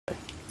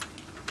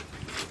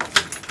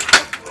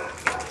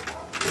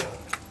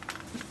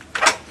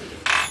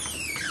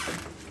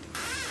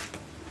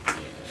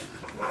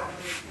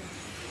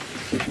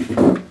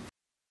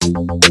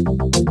Welcome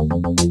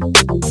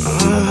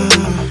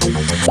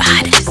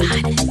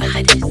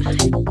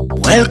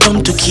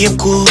to Cape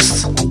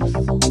Coast.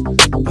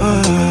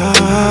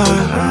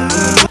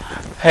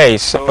 Hey,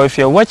 so if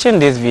you're watching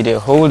this video,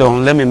 hold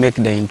on, let me make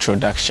the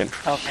introduction.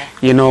 Okay.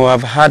 You know,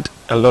 I've had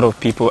a lot of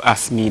people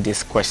ask me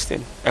this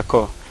question.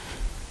 Ekow,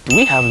 do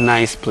we have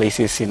nice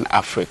places in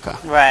Africa?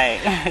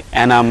 Right.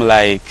 And I'm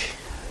like,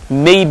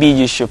 maybe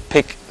you should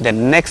pick the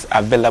next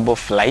available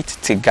flight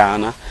to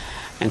Ghana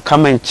and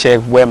come and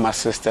check where my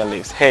sister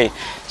lives. Hey,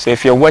 so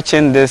if you're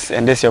watching this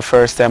and this is your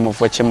first time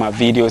of watching my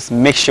videos,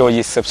 make sure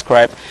you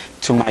subscribe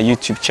to my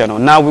YouTube channel.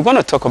 Now we're going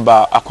to talk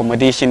about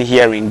accommodation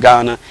here in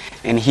Ghana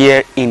and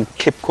here in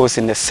Cape Coast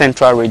in the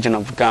central region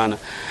of Ghana.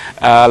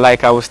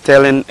 Like I was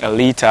telling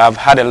Alita, I've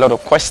had a lot of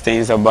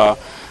questions about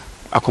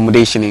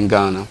accommodation in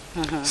Ghana.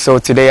 So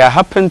today I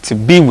happen to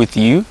be with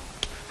you,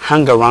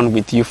 hang around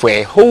with you for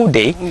a whole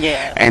day.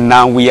 Yeah. And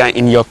now we are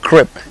in your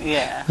crib.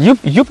 Yeah. You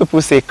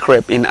people say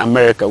crib in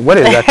America. What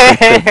is that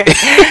crib?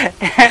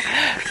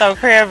 So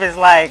crib is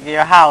like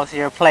your house,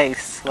 your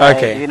place. Like,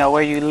 Okay. you know,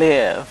 where you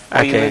live,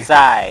 where you Okay.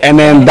 reside. And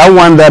then that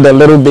one that the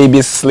little baby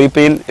is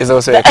sleeping is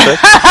also a crib.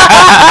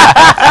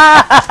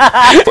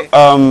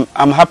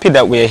 I'm happy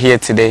that we're here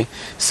today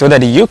so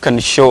that you can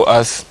show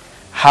us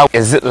how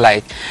is it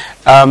like.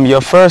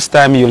 Your first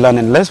time you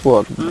landed, let's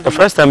walk. The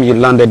first time you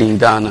landed in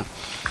Ghana,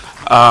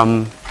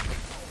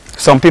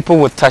 some people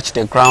would touch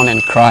the ground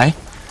and cry.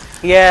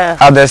 Yeah.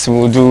 Others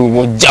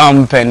will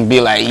jump and be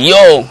like,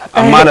 yo,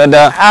 I'm out of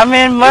that. I'm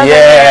in Mother.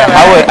 Yeah.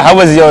 Right? How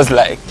was yours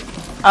like?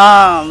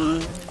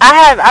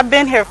 I've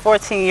been here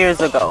 14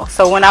 years ago.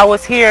 So when I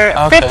was here,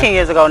 Okay. 15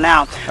 years ago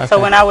now. Okay. So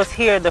when I was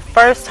here the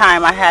first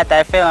time, I had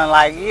that feeling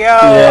like, yo,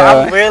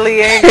 Yeah. I'm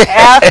really in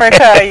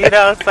Africa, you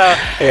know. So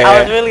Yeah.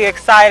 I was really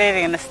excited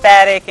and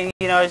ecstatic, and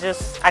you know, it's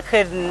just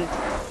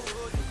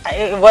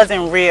it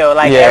wasn't real.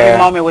 Like every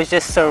moment was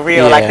just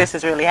surreal. Like this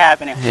is really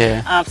happening.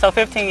 Yeah. So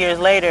 15 years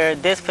later,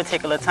 this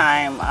particular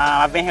time,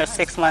 I've been here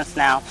 6 months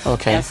now.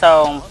 Okay. And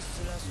so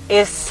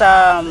it's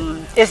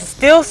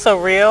still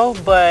surreal,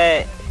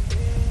 but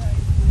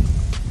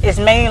it's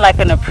mainly like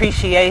an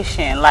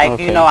appreciation. Like,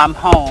 you know, I'm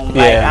home.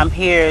 Like I'm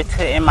here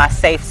in my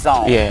safe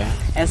zone. Yeah.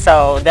 And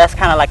so that's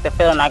kind of like the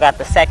feeling I got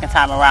the second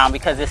time around,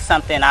 because it's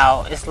something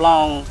I'll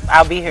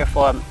be here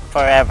for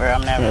forever.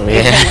 I'm never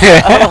leaving.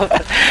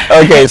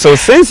 Okay, so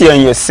since you're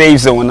in your safe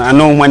zone, I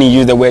know when you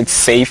use the word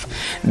safe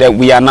that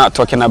we are not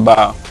talking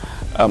about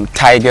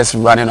tigers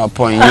running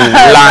upon you,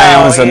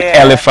 lions and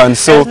elephants.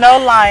 So there's no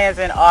lions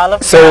in all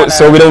of so Ghana,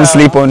 so we don't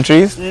sleep on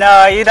trees?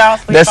 No, you don't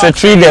sleep There's on a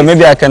tree trees. there,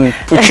 maybe I can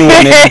put you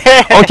on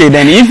it. Okay,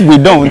 then if we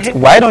don't,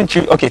 why don't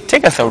you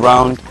take us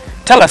around,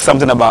 tell us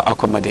something about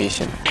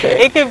accommodation.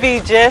 Okay. It could be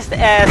just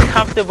as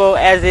comfortable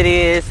as it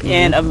is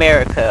in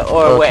America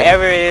or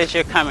wherever it is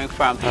you're coming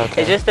from.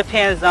 It just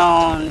depends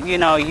on, you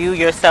know, you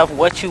yourself,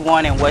 what you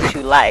want and what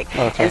you like.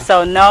 And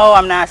so no,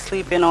 I'm not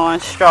sleeping on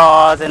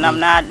straws, and I'm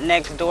not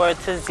next door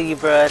to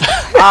zebras.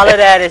 All of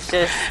that is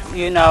just,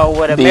 you know,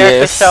 what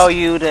America show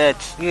you to,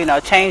 you know,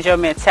 change your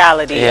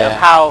mentality of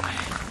how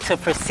to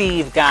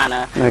perceive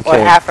Ghana or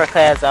Africa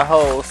as a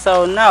whole.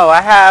 So no, I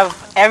have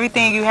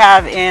everything you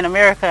have in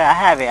America. I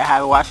have it. I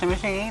have a washing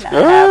machine. I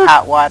have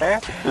hot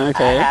water. I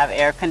have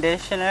air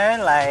conditioner.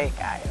 Like,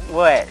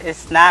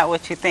 it's not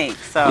what you think.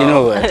 So you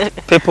know what?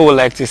 People would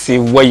like to see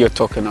what you're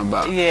talking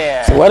about.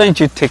 Yeah. So why don't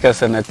you take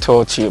us on a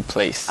tour to your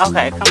place?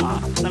 Okay, come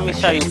on. Let me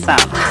show you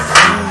something.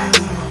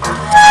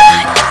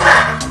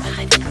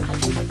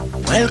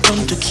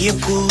 Welcome to Cape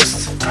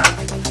Coast.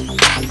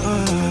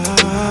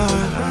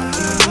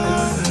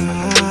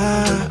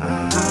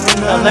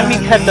 So let me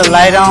cut the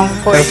light on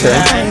for you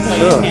guys.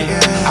 Sure.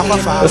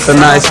 It's a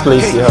nice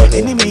place you have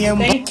here.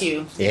 Thank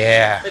you.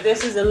 Yeah. But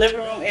this is the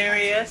living room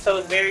area, so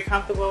it's very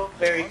comfortable,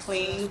 very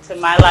clean to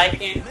my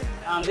liking.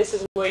 This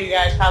is where you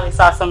guys probably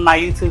saw some of my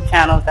YouTube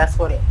channels. That's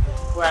where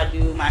I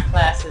do my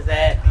classes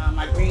at.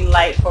 My green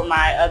light for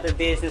my other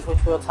business, which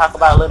we'll talk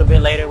about a little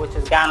bit later, which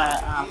is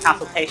Ghana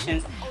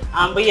consultations.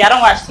 But yeah, I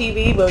don't watch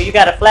TV, but you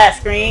got a flat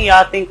screen.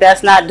 Y'all think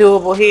that's not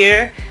doable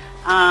here.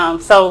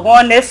 So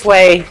going this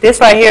way, this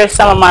right here is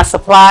some of my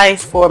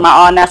supplies for my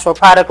all natural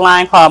product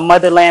line called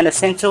Motherland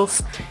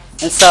Essentials.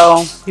 And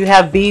so you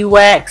have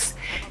beeswax,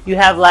 you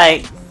have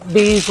like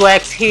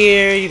beeswax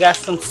here, you got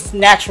some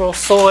natural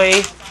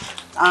soy.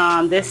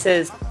 This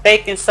is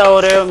baking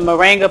soda,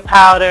 moringa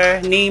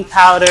powder, neem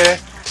powder,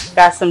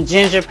 got some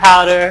ginger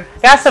powder,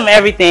 got some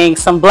everything,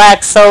 some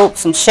black soap,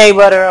 some shea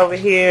butter over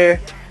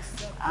here.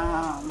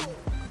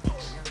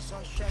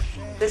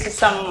 This is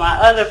some of my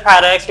other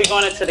products. We're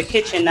going into the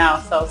kitchen now.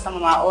 So some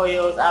of my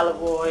oils,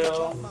 olive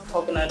oil,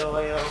 coconut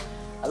oil,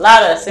 a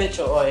lot of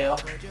essential oil.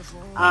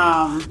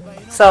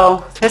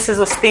 So this is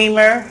a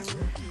steamer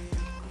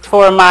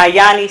for my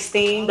Yanni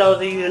steam. Those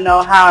of you who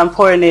know how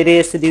important it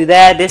is to do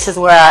that. This is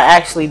where I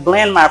actually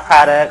blend my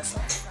products.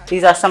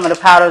 These are some of the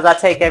powders I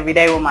take every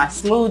day with my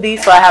smoothie.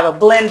 So I have a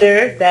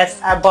blender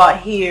I bought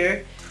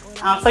here.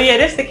 So yeah,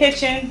 this is the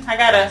kitchen. I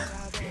gotta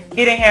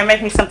get in here and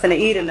make me something to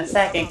eat in a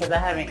second because I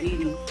haven't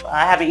eaten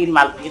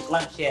my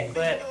lunch yet.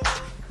 But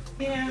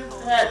Yeah,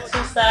 I got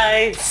 2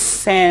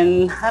 sides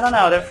and I don't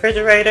know, the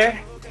refrigerator.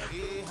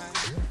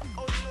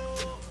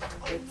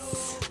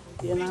 It's,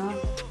 you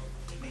know,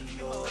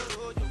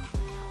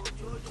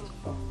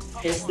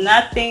 it's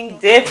nothing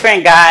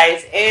different,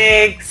 guys.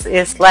 Eggs,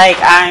 it's like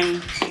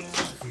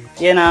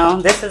you know,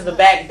 this is the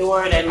back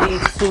door that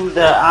leads to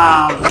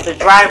the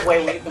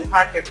driveway where you can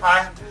park your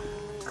car.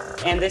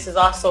 And this is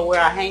also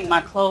where I hang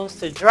my clothes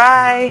to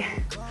dry.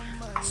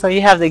 So you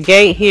have the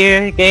gate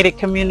here, gated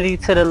community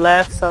to the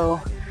left,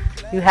 so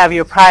you have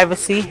your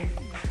privacy.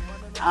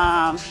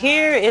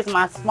 Here is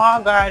my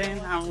small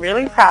garden. I'm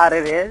really proud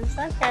of this.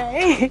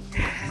 Okay.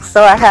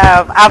 So I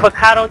have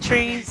avocado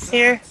trees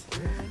here.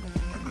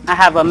 I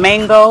have a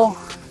mango.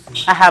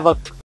 I have a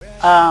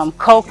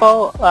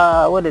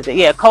cocoa. What is it?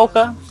 Yeah,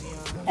 coca.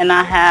 And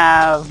I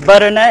have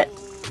butternut.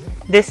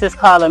 This is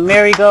called a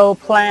marigold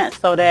plant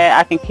so that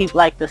I can keep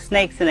like the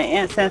snakes and the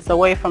insects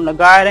away from the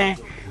garden.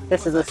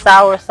 This is a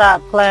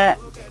soursop plant.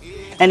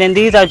 And then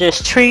these are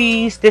just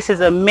trees. This is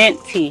a mint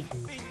tea.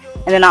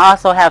 And then I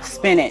also have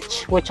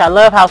spinach, which I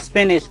love how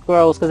spinach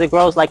grows because it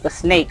grows like a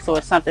snake. So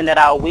it's something that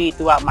I'll weed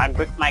throughout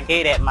my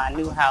gate at my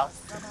new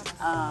house.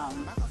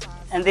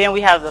 And then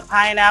we have the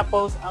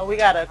pineapples. We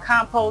got a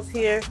compost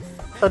here.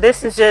 So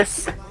this is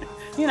just,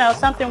 you know,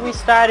 something we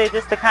started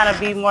just to kind of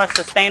be more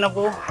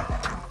sustainable.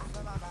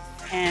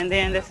 And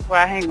then this is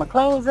where I hang my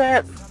clothes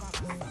at.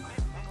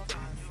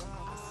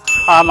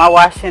 All my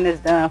washing is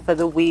done for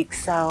the week,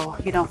 so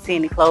you don't see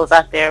any clothes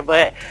out there.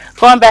 But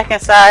going back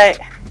inside,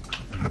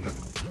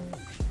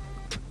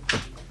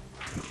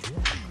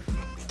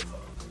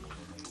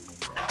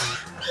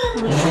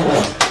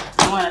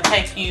 I'm going to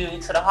take you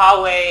to the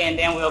hallway, and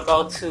then we'll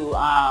go to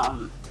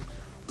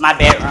my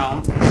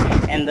bedroom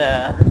and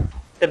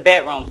the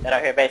bedrooms that are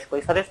here,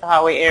 basically. So this is the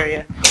hallway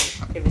area.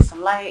 Give you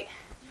some light.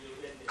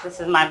 This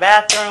is my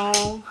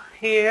bathroom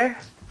here.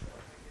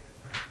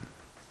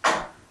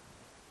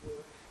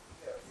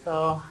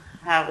 So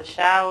I have a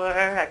shower.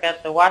 I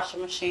got the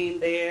washing machine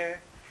there.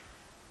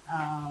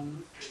 I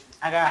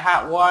got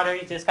hot water.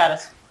 You just got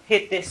to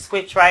hit this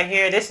switch right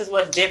here. This is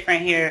what's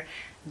different here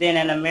than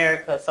in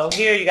America. So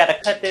here you got to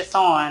cut this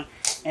on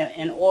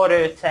in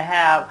order to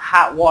have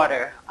hot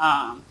water.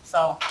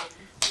 So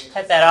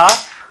cut that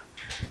off.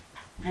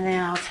 And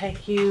then I'll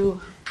take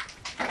you.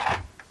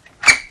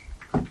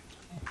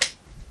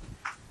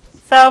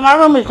 So my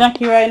room is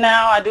junky right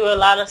now. I do a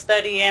lot of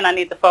studying. I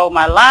need to fold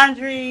my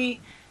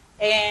laundry.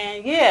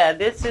 And yeah,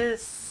 this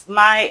is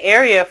my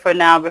area for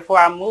now before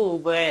I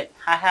move. But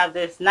I have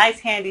this nice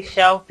handy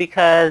shelf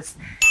because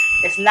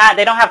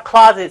they don't have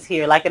closets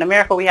here. Like in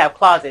America, we have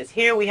closets.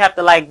 Here we have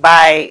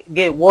to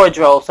get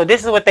wardrobe. So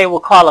this is what they will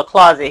call a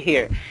closet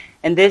here.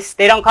 And this,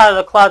 they don't call it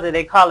a closet,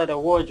 they call it a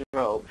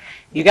wardrobe.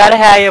 You got to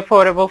have your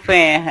portable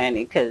fan,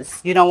 honey,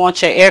 because you don't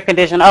want your air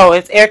conditioner. Oh,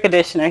 it's air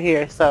conditioner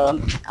here.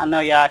 So I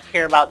know y'all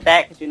care about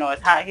that because you know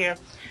it's hot here.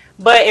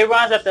 But it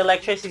runs up the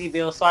electricity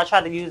bill, so I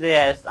try to use it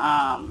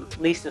as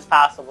least as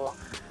possible.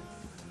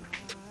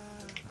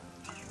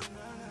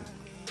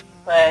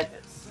 But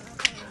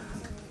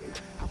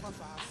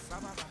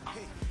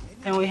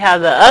then we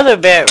have the other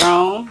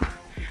bedroom.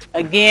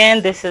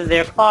 Again, this is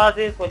their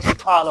closet, what you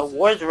call a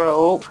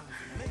wardrobe.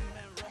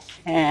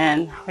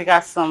 And we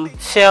got some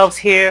shelves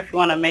here if you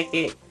want to make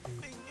it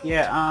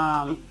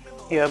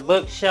your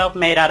bookshelf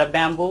made out of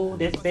bamboo.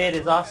 This bed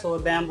is also a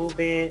bamboo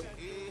bed.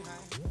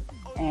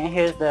 And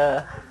here's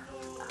the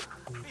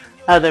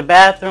other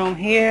bathroom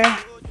here.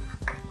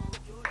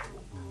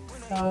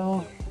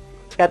 So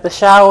got the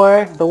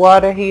shower, the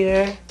water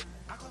heater.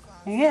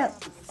 And yeah,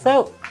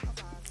 so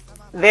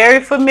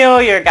very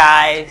familiar,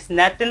 guys.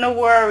 Nothing to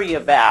worry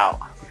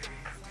about.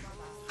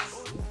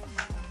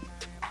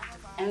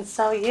 And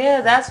so,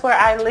 yeah, that's where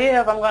I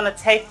live. I'm going to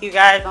take you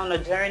guys on a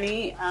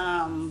journey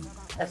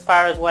as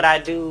far as what I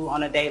do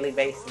on a daily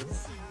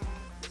basis.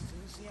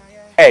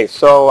 Hey,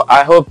 so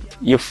I hope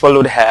you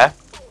followed her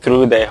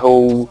through the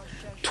whole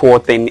tour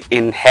thing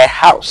in her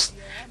house.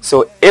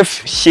 So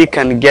if she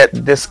can get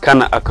this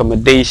kind of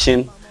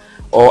accommodation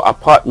or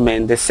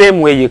apartment, the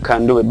same way you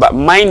can do it. But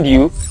mind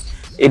you,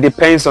 it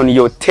depends on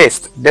your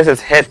taste. This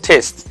is her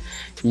taste.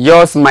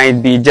 Yours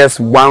might be just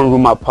one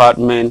room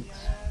apartment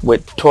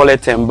with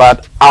toilet and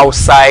bath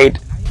outside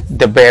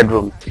the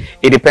bedroom.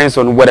 It depends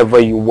on whatever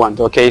you want.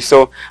 Okay,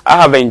 so I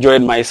have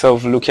enjoyed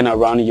myself looking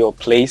around your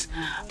place.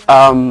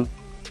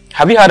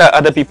 Have you had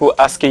other people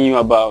asking you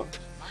about,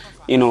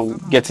 you know,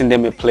 getting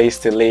them a place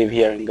to live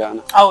here in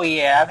Ghana? Oh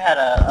yeah, I've had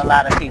a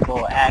lot of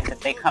people ask if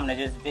they come to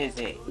just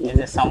visit. Is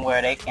there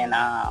somewhere they can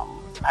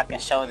I can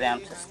show them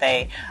to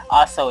stay?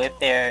 Also, if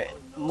they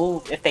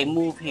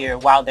move here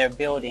while they're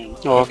building,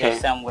 is there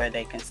somewhere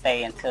they can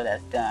stay until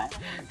that's done?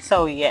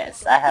 So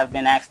yes, I have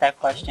been asked that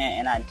question,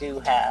 and I do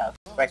have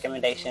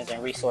recommendations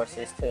and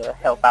resources to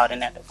help out in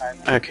that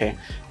department. Okay,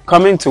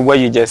 coming to what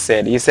you just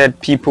said, you said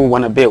people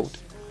want to build.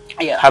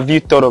 Yeah. Have you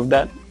thought of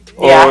that?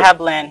 Yeah, I have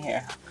land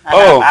here.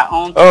 I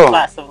own 2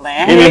 plots of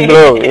land. Give me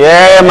blow.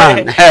 Yeah,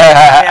 man.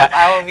 Yes,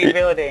 I will be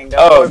building a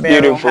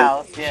 4-bedroom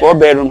house. Yeah.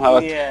 4-bedroom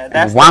house. Yeah,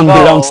 that's and one the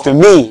goal. belongs to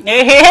me.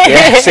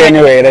 Yes,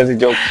 anyway, that's a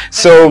joke.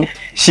 So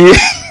she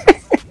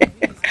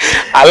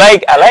I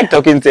like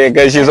talking to her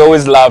because she's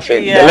always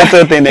laughing. Yeah. The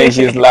little thing that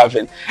she's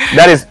laughing.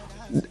 That is,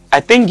 I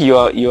think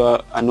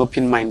you're an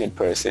open-minded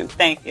person.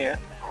 Thank you.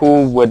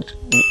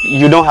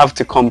 You don't have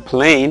to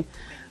complain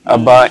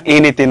about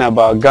anything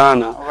about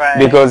Ghana, right?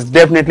 Because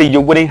definitely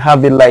you wouldn't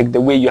have it like the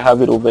way you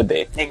have it over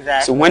there.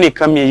 Exactly. So when you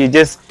come here,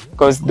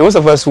 because those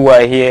of us who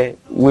are here,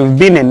 we've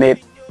been in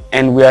it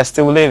and we are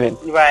still living.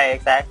 Right,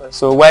 exactly.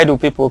 So why do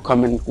people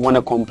come and want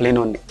to complain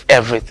on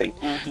everything?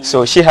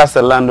 So she has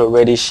the land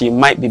already. She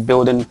might be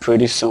building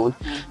pretty soon,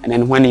 and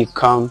then when you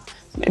come,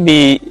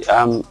 maybe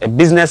a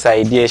business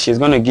idea. She's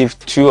going to give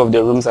 2 of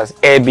the rooms as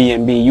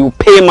Airbnb. You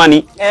pay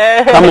money,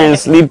 come and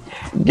sleep,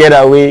 get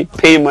away,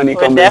 pay money.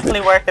 We're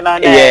definitely working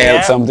on that.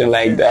 Yeah, something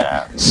like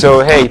that.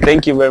 So hey,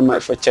 thank you very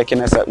much for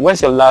checking us out.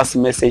 What's your last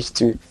message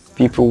to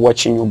people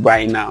watching you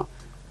right now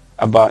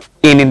about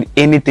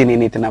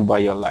anything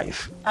about your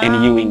life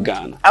and you in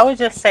Ghana? I would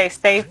just say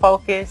stay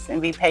focused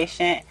and be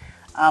patient.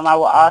 I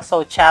will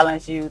also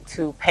challenge you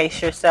to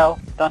pace yourself.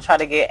 Don't try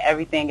to get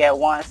everything at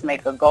once.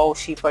 Make a goal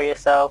sheet for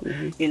yourself.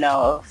 You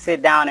know,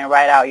 sit down and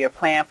write out your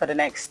plan for the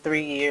next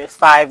 3 years,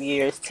 5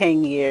 years,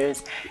 10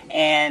 years.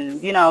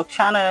 And, you know,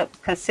 trying to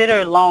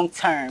consider long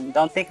term.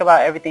 Don't think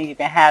about everything you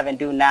can have and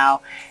do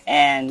now.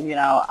 And, you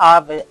know,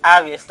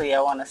 obviously I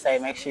want to say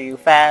make sure you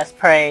fast,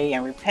 pray,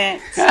 and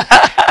repent.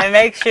 And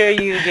make sure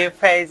you give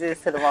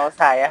praises to the Most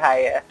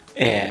Higher.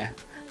 Yeah.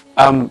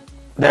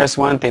 There's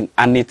one thing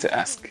I need to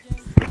ask.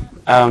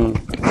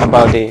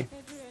 About the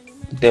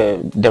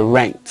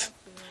rent.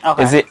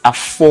 Okay. Is it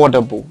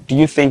affordable? Do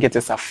you think it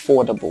is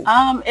affordable?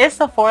 It's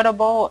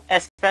affordable,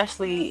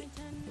 especially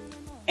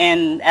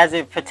as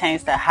it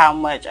pertains to how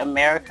much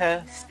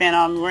America spent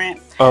on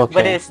rent. Okay.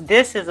 But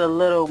this is a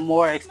little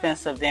more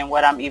expensive than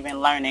what I'm even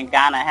learning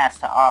Ghana has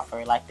to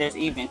offer. Like there's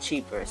even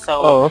cheaper.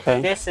 So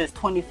this is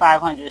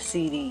 2,500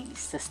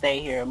 CDs to stay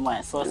here a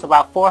month. So it's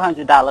about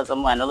 $400 a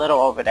month, a little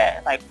over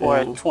that, like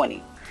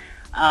 $420.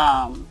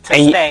 To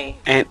stay.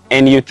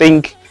 And you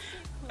think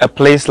a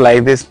place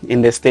like this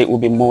in the state will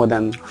be more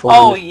than 400?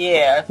 Oh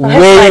yeah,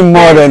 way like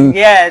more than.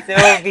 Yes, it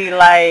will be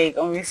like,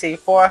 let me see,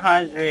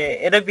 400.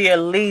 It'll be at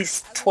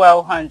least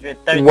 $1,200,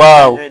 $1,300.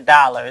 Wow.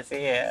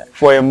 Yeah.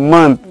 For a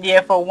month.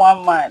 Yeah, for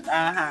 1 month.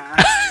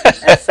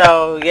 And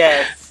so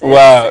yes,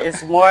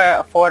 it's more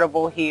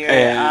affordable here.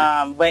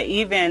 Yeah. But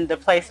even the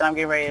place that I'm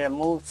getting ready to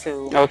move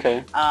to,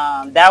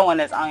 that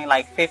one is only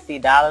like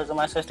 $50 a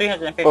month, so it's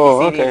 350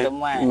 CDs a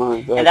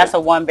month, and that's a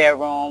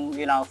 1-bedroom,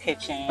 you know,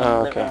 kitchen,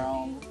 living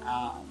room.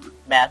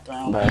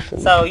 Bathroom.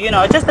 So, you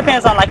know, it just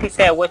depends on, like you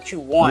said, what you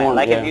want.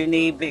 Like if you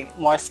need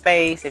more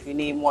space, if you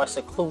need more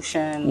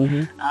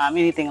seclusion,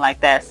 anything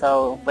like that.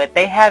 So, but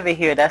they have it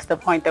here. That's the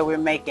point that we're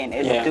making.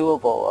 It's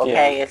doable,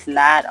 okay? It's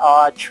not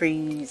all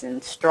trees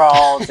and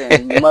straws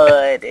and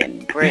mud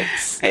and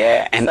bricks.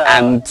 Yeah, and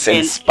ants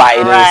and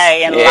spiders.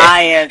 Right, and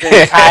lions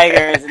and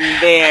tigers and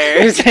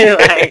bears.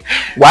 Like,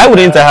 why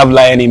wouldn't I have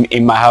lion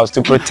in my house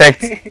to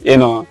protect, you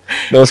know,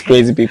 those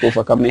crazy people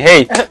for coming?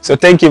 Hey, so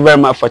thank you very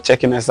much for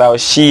checking us out.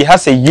 She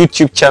has a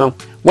YouTube channel.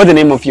 What's the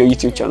name of your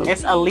YouTube channel?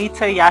 It's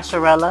Alita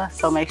Yasharella.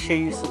 So make sure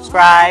you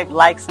subscribe,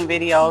 like some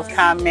videos,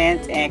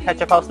 comment, and cut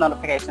your post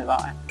notifications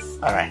on.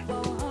 All right.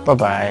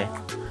 Bye-bye.